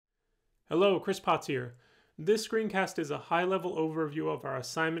Hello, Chris Potts here. This screencast is a high-level overview of our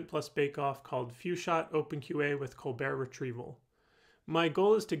assignment plus bake-off called FewShot OpenQA with ColBERT retrieval. My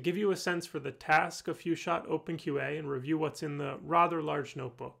goal is to give you a sense for the task of FewShot OpenQA and review what's in the rather large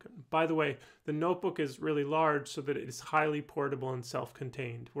notebook. By the way, the notebook is really large so that it is highly portable and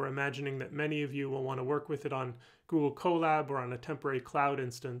self-contained. We're imagining that many of you will want to work with it on Google Colab or on a temporary cloud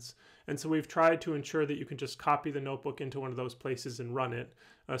instance, and so we've tried to ensure that you can just copy the notebook into one of those places and run it,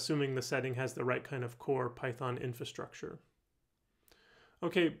 assuming the setting has the right kind of core Python infrastructure.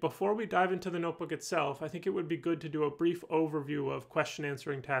 Okay, before we dive into the notebook itself, I think it would be good to do a brief overview of question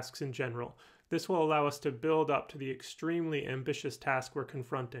answering tasks in general. This will allow us to build up to the extremely ambitious task we're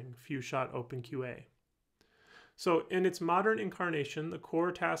confronting, FewShot OpenQA. So in its modern incarnation, the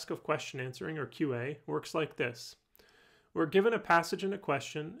core task of question answering, or QA, works like this. We're given a passage and a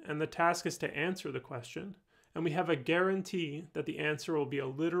question, and the task is to answer the question, and we have a guarantee that the answer will be a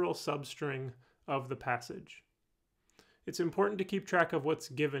literal substring of the passage. It's important to keep track of what's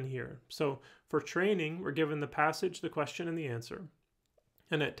given here. So for training, we're given the passage, the question, and the answer.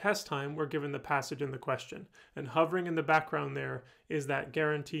 And at test time, we're given the passage and the question. And hovering in the background there is that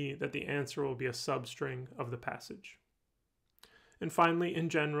guarantee that the answer will be a substring of the passage. And finally, in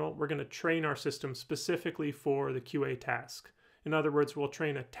general, we're going to train our system specifically for the QA task. In other words, we'll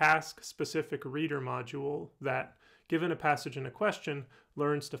train a task-specific reader module that, given a passage and a question,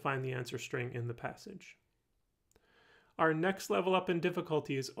 learns to find the answer string in the passage. Our next level up in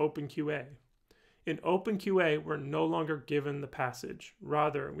difficulty is OpenQA. In OpenQA, we're no longer given the passage.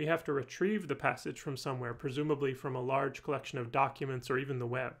 Rather, we have to retrieve the passage from somewhere, presumably from a large collection of documents or even the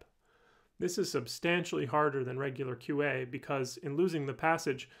web. This is substantially harder than regular QA because in losing the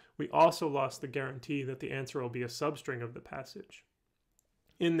passage, we also lost the guarantee that the answer will be a substring of the passage.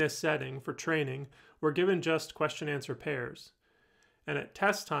 In this setting, for training, we're given just question-answer pairs. And at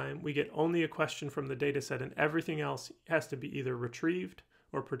test time, we get only a question from the dataset and everything else has to be either retrieved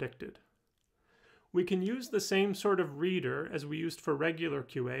or predicted. We can use the same sort of reader as we used for regular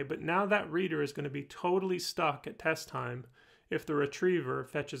QA, but now that reader is going to be totally stuck at test time if the retriever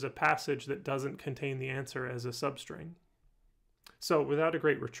fetches a passage that doesn't contain the answer as a substring. So without a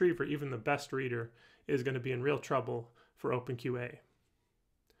great retriever, even the best reader is going to be in real trouble for OpenQA.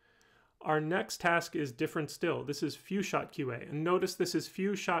 Our next task is different still. This is FewShot QA. And notice this is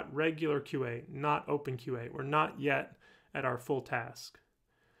FewShot regular QA, not OpenQA. We're not yet at our full task.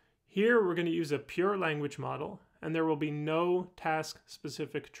 Here we're going to use a pure language model, and there will be no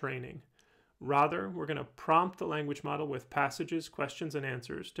task-specific training. Rather, we're going to prompt the language model with passages, questions, and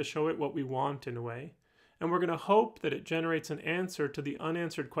answers to show it what we want in a way. And we're going to hope that it generates an answer to the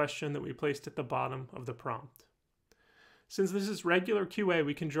unanswered question that we placed at the bottom of the prompt. Since this is regular QA,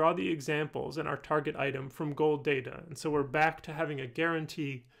 we can draw the examples in our target item from gold data, and so we're back to having a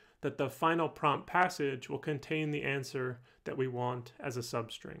guarantee that the final prompt passage will contain the answer that we want as a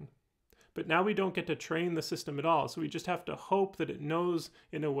substring. But now we don't get to train the system at all, so we just have to hope that it knows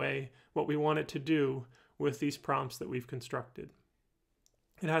in a way what we want it to do with these prompts that we've constructed.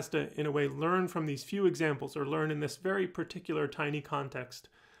 It has to, in a way, learn from these few examples or learn in this very particular tiny context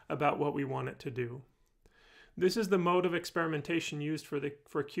about what we want it to do. This is the mode of experimentation used for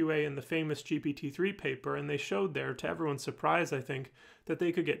QA in the famous GPT-3 paper, and they showed there, to everyone's surprise I think, that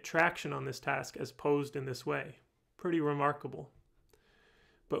they could get traction on this task as posed in this way. Pretty remarkable.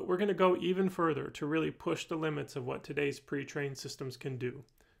 But we're going to go even further to really push the limits of what today's pre-trained systems can do.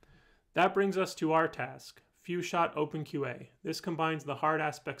 That brings us to our task, FewShot OpenQA. This combines the hard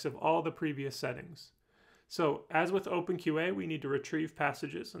aspects of all the previous settings. So, as with OpenQA, we need to retrieve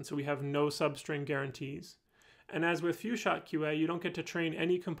passages, and so we have no substring guarantees. And as with FewShot QA, you don't get to train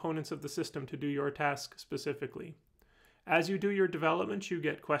any components of the system to do your task specifically. As you do your development, you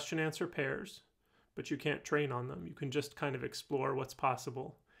get question-answer pairs, but you can't train on them. You can just kind of explore what's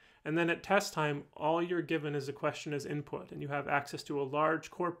possible. And then at test time, all you're given is a question as input, and you have access to a large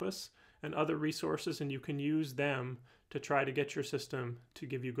corpus and other resources, and you can use them to try to get your system to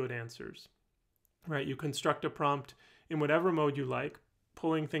give you good answers. Right? You construct a prompt in whatever mode you like,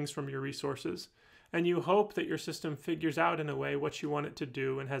 pulling things from your resources, and you hope that your system figures out in a way what you want it to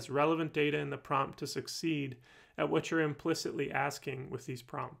do and has relevant data in the prompt to succeed at what you're implicitly asking with these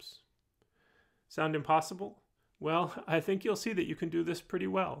prompts. Sound impossible? Well, I think you'll see that you can do this pretty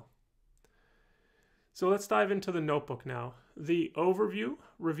well. So let's dive into the notebook now. The overview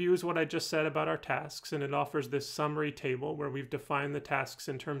reviews what I just said about our tasks, and it offers this summary table where we've defined the tasks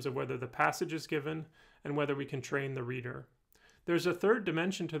in terms of whether the passage is given and whether we can train the reader. There's a third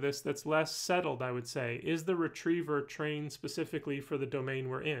dimension to this that's less settled, I would say. Is the retriever trained specifically for the domain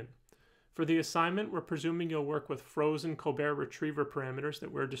we're in? For the assignment, we're presuming you'll work with frozen ColBERT retriever parameters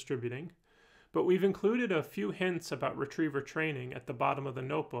that we're distributing, but we've included a few hints about retriever training at the bottom of the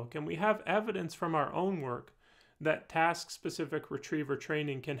notebook, and we have evidence from our own work that task-specific retriever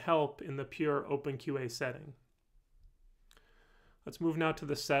training can help in the pure OpenQA setting. Let's move now to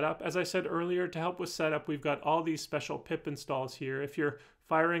the setup. As I said earlier, to help with setup, we've got all these special pip installs here. If you're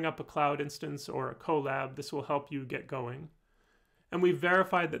firing up a cloud instance or a CoLab, this will help you get going. And we've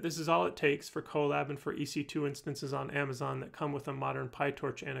verified that this is all it takes for CoLab and for EC2 instances on Amazon that come with a modern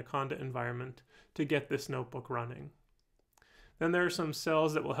PyTorch Anaconda environment to get this notebook running. Then there are some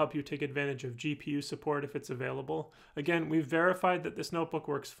cells that will help you take advantage of GPU support if it's available. Again, we've verified that this notebook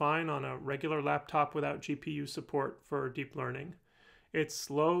works fine on a regular laptop without GPU support for deep learning. It's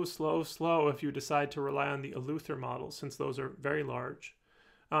slow if you decide to rely on the Eleuther models, since those are very large.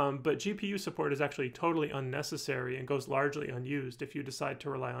 But GPU support is actually totally unnecessary and goes largely unused if you decide to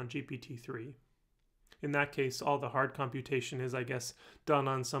rely on GPT-3. In that case, all the hard computation is, I guess, done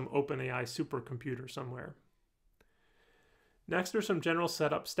on some OpenAI supercomputer somewhere. Next are some general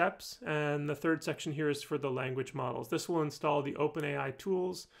setup steps, and the third section here is for the language models. This will install the OpenAI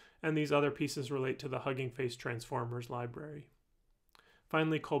tools, and these other pieces relate to the Hugging Face Transformers library.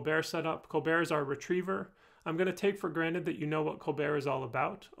 Finally, ColBERT setup. ColBERT is our retriever. I'm going to take for granted that you know what ColBERT is all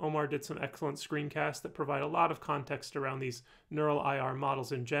about. Omar did some excellent screencasts that provide a lot of context around these neural IR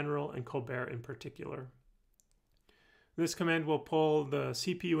models in general and ColBERT in particular. This command will pull the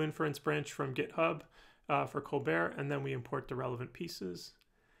CPU inference branch from GitHub for ColBERT, and then we import the relevant pieces.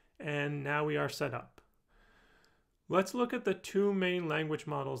 And now we are set up. Let's look at the two main language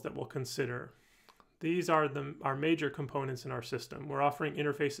models that we'll consider. These are our major components in our system. We're offering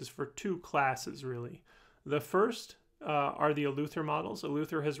interfaces for two classes, really. The first are the Eleuther models.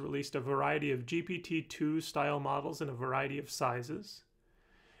 Eleuther has released a variety of GPT-2 style models in a variety of sizes.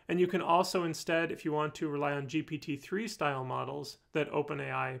 And you can also instead, if you want to, rely on GPT-3 style models that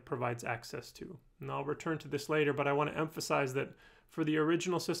OpenAI provides access to. And I'll return to this later, but I want to emphasize that for the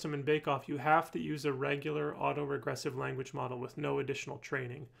original system in Bake-Off, you have to use a regular autoregressive language model with no additional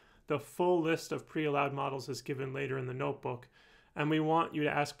training. The full list of pre-allowed models is given later in the notebook, and we want you to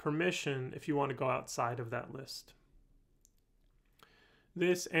ask permission if you want to go outside of that list.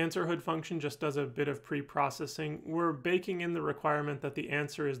 This answer hood function just does a bit of pre-processing. We're baking in the requirement that the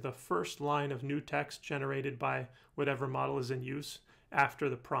answer is the first line of new text generated by whatever model is in use after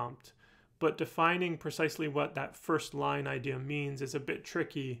the prompt. But defining precisely what that first line idea means is a bit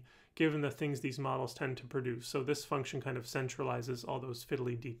tricky given the things these models tend to produce. So this function kind of centralizes all those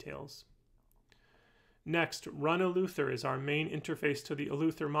fiddly details. Next, run Eleuther is our main interface to the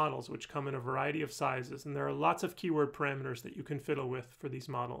Eleuther models, which come in a variety of sizes, and there are lots of keyword parameters that you can fiddle with for these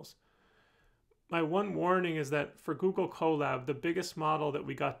models. My one warning is that for Google Colab, the biggest model that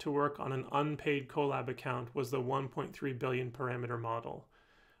we got to work on an unpaid Colab account was the 1.3 billion parameter model.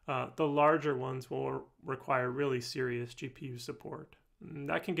 The larger ones will require really serious GPU support. And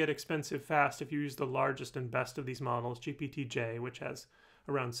that can get expensive fast if you use the largest and best of these models, GPT-J, which has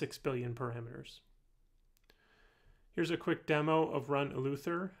around 6 billion parameters. Here's a quick demo of run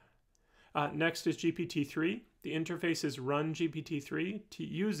Eleuther. Next is GPT-3. The interface is run GPT-3. To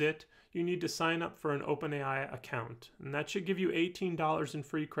use it, you need to sign up for an OpenAI account. And that should give you $18 in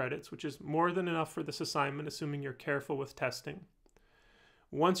free credits, which is more than enough for this assignment, assuming you're careful with testing.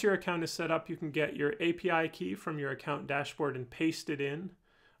 Once your account is set up, you can get your API key from your account dashboard and paste it in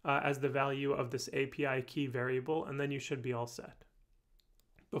as the value of this API key variable, and then you should be all set.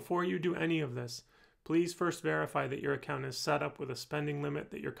 Before you do any of this, please first verify that your account is set up with a spending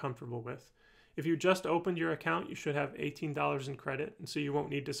limit that you're comfortable with. If you just opened your account, you should have $18 in credit, and so you won't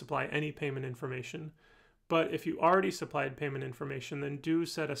need to supply any payment information. But if you already supplied payment information, then do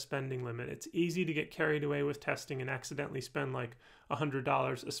set a spending limit. It's easy to get carried away with testing and accidentally spend like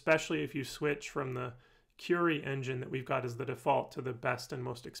 $100, especially if you switch from the Curie engine that we've got as the default to the best and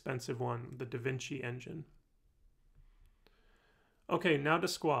most expensive one, the DaVinci engine. Okay, now to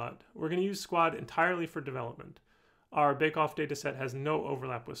Squad. We're going to use Squad entirely for development. Our Bake-Off dataset has no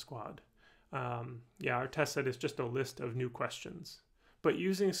overlap with Squad. Our test set is just a list of new questions. But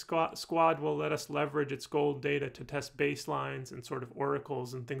using Squad will let us leverage its gold data to test baselines and sort of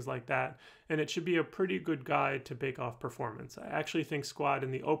oracles and things like that, and it should be a pretty good guide to Bake-Off performance. I actually think Squad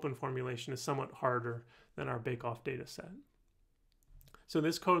in the open formulation is somewhat harder than our Bake-Off data set. So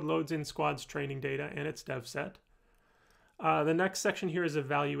this code loads in Squad's training data and its dev set. The next section here is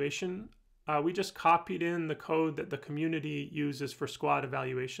evaluation. We just copied in the code that the community uses for Squad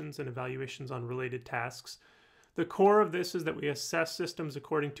evaluations and evaluations on related tasks. The core of this is that we assess systems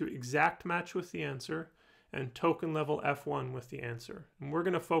according to exact match with the answer and token level F1 with the answer. And we're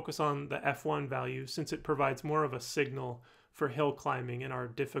going to focus on the F1 value since it provides more of a signal for hill climbing in our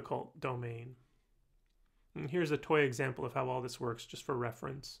difficult domain. And here's a toy example of how all this works, just for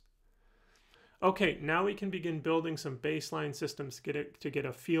reference. Okay, now we can begin building some baseline systems to get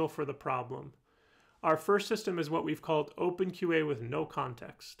a feel for the problem. Our first system is what we've called OpenQA with no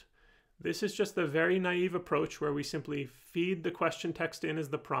context. This is just the very naive approach where we simply feed the question text in as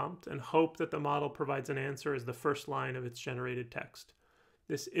the prompt and hope that the model provides an answer as the first line of its generated text.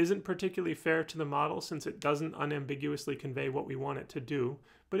 This isn't particularly fair to the model since it doesn't unambiguously convey what we want it to do,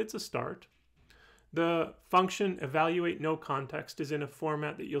 but it's a start. The function evaluate no context is in a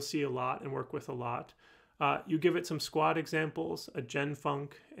format that you'll see a lot and work with a lot. You give it some squad examples, a gen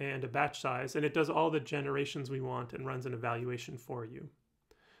func, and a batch size, and it does all the generations we want and runs an evaluation for you.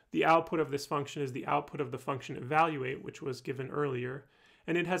 The output of this function is the output of the function evaluate, which was given earlier,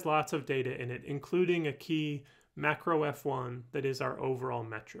 and it has lots of data in it, including a key macro F1 that is our overall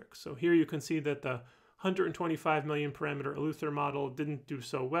metric. So here you can see that the 125 million parameter Eleuther model didn't do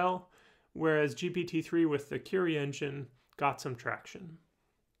so well, whereas GPT-3 with the query engine got some traction.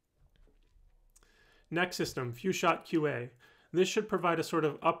 Next system, FewShot QA. This should provide a sort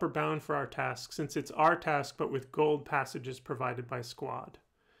of upper bound for our task since it's our task but with gold passages provided by Squad.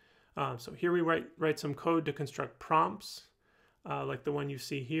 So here we write some code to construct prompts, like the one you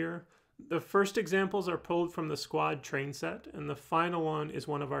see here. The first examples are pulled from the Squad train set, and the final one is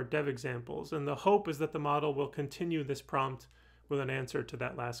one of our dev examples. And the hope is that the model will continue this prompt with an answer to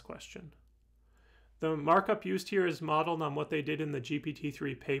that last question. The markup used here is modeled on what they did in the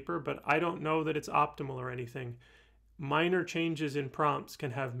GPT-3 paper, but I don't know that it's optimal or anything. Minor changes in prompts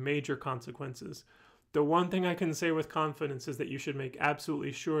can have major consequences. The one thing I can say with confidence is that you should make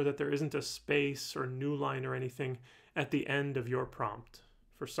absolutely sure that there isn't a space or new line or anything at the end of your prompt.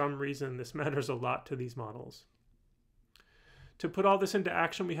 For some reason, this matters a lot to these models. To put all this into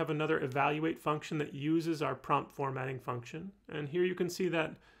action, we have another evaluate function that uses our prompt formatting function. And here you can see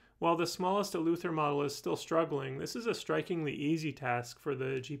that while the smallest Eleuther model is still struggling, this is a strikingly easy task for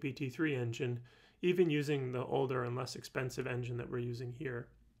the GPT-3 engine, even using the older and less expensive engine that we're using here.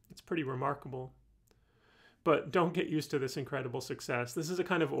 It's pretty remarkable. But don't get used to this incredible success. This is a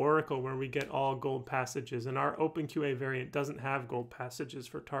kind of oracle where we get all gold passages, and our OpenQA variant doesn't have gold passages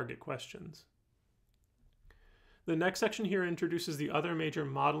for target questions. The next section here introduces the other major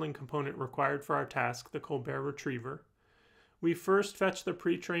modeling component required for our task, the ColBERT retriever. We first fetch the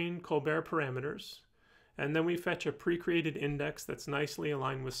pre-trained ColBERT parameters, and then we fetch a pre-created index that's nicely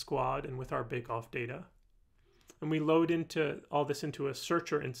aligned with Squad and with our bake-off data. And we load all this into a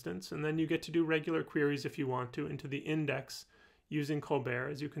searcher instance, and then you get to do regular queries if you want to into the index using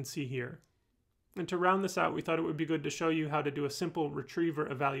ColBERT, as you can see here. And to round this out, we thought it would be good to show you how to do a simple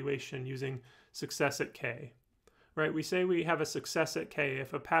retriever evaluation using success at k. Right? We say we have a success at k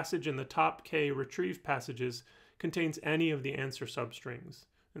if a passage in the top k retrieved passages contains any of the answer substrings.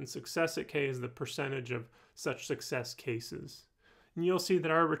 And success at k is the percentage of such success cases. And you'll see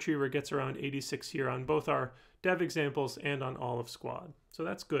that our retriever gets around 86 here on both our dev examples and on all of Squad. So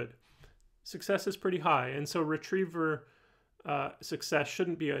that's good. Success is pretty high, and so retriever success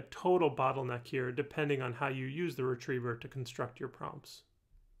shouldn't be a total bottleneck here, depending on how you use the retriever to construct your prompts.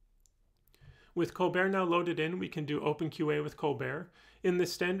 With ColBERT now loaded in, we can do OpenQA with ColBERT. In the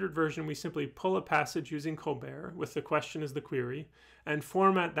standard version, we simply pull a passage using ColBERT, with the question as the query, and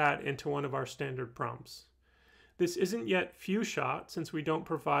format that into one of our standard prompts. This isn't yet FewShot, since we don't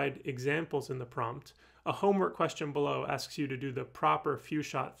provide examples in the prompt. A homework question below asks you to do the proper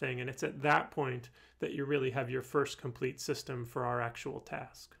FewShot thing, and it's at that point that you really have your first complete system for our actual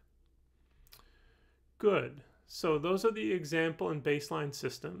task. Good. So those are the example and baseline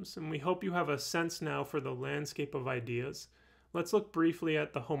systems, and we hope you have a sense now for the landscape of ideas. Let's look briefly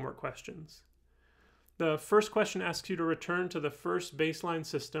at the homework questions. The first question asks you to return to the first baseline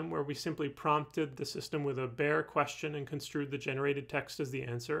system where we simply prompted the system with a bare question and construed the generated text as the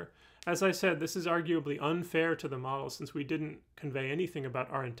answer. As I said, this is arguably unfair to the model since we didn't convey anything about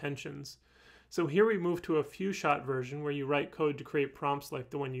our intentions. So here we move to a FewShot version where you write code to create prompts like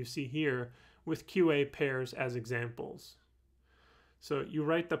the one you see here with QA pairs as examples. So you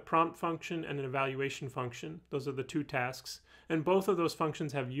write the prompt function and an evaluation function. Those are the two tasks. And both of those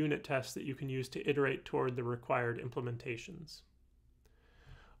functions have unit tests that you can use to iterate toward the required implementations.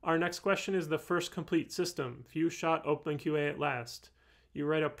 Our next question is the first complete system, FewShot OpenQA at last. You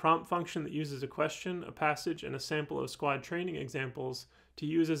write a prompt function that uses a question, a passage, and a sample of Squad training examples to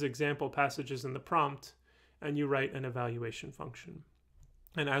use as example passages in the prompt, and you write an evaluation function.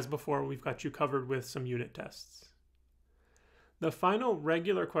 And as before, we've got you covered with some unit tests. The final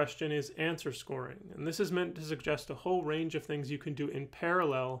regular question is answer scoring, and this is meant to suggest a whole range of things you can do in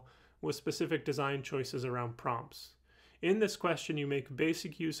parallel with specific design choices around prompts. In this question, you make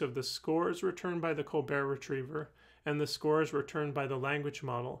basic use of the scores returned by the ColBERT retriever and the scores returned by the language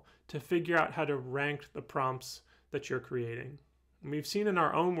model to figure out how to rank the prompts that you're creating. And we've seen in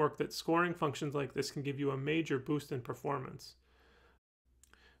our own work that scoring functions like this can give you a major boost in performance.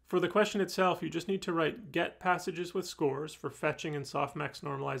 For the question itself, you just need to write get passages with scores for fetching and softmax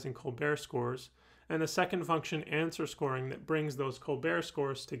normalizing ColBERT scores, and a second function answer scoring that brings those ColBERT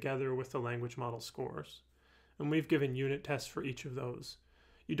scores together with the language model scores. And we've given unit tests for each of those.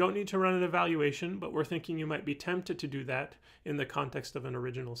 You don't need to run an evaluation, but we're thinking you might be tempted to do that in the context of an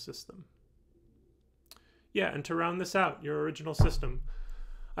original system. Yeah, and to round this out, your original system.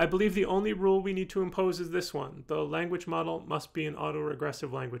 I believe the only rule we need to impose is this one. The language model must be an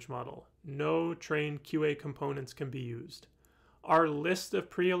autoregressive language model. No trained QA components can be used. Our list of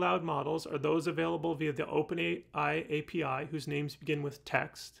pre-allowed models are those available via the OpenQA API whose names begin with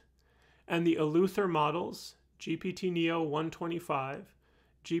text, and the Eleuther models, GPT-Neo 125,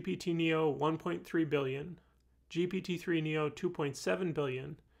 GPT-Neo 1.3 billion, GPT-3-Neo 2.7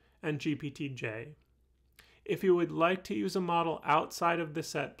 billion, and GPT-J. If you would like to use a model outside of the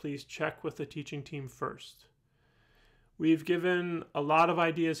set, please check with the teaching team first. We've given a lot of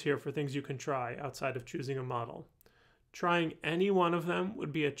ideas here for things you can try outside of choosing a model. Trying any one of them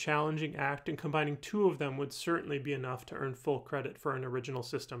would be a challenging act, and combining two of them would certainly be enough to earn full credit for an original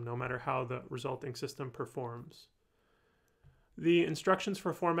system, no matter how the resulting system performs. The instructions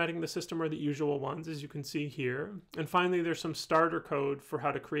for formatting the system are the usual ones, as you can see here. And finally, there's some starter code for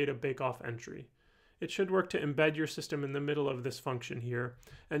how to create a bake-off entry. It should work to embed your system in the middle of this function here,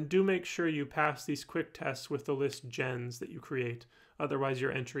 and do make sure you pass these quick tests with the list gens that you create, otherwise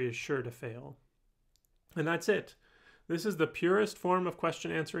your entry is sure to fail. And that's it. This is the purest form of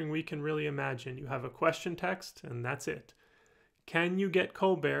question answering we can really imagine. You have a question text, and that's it. Can you get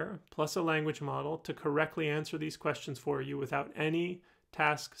ColBERT plus a language model to correctly answer these questions for you without any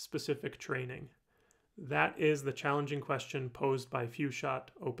task-specific training? That is the challenging question posed by FewShot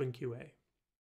OpenQA.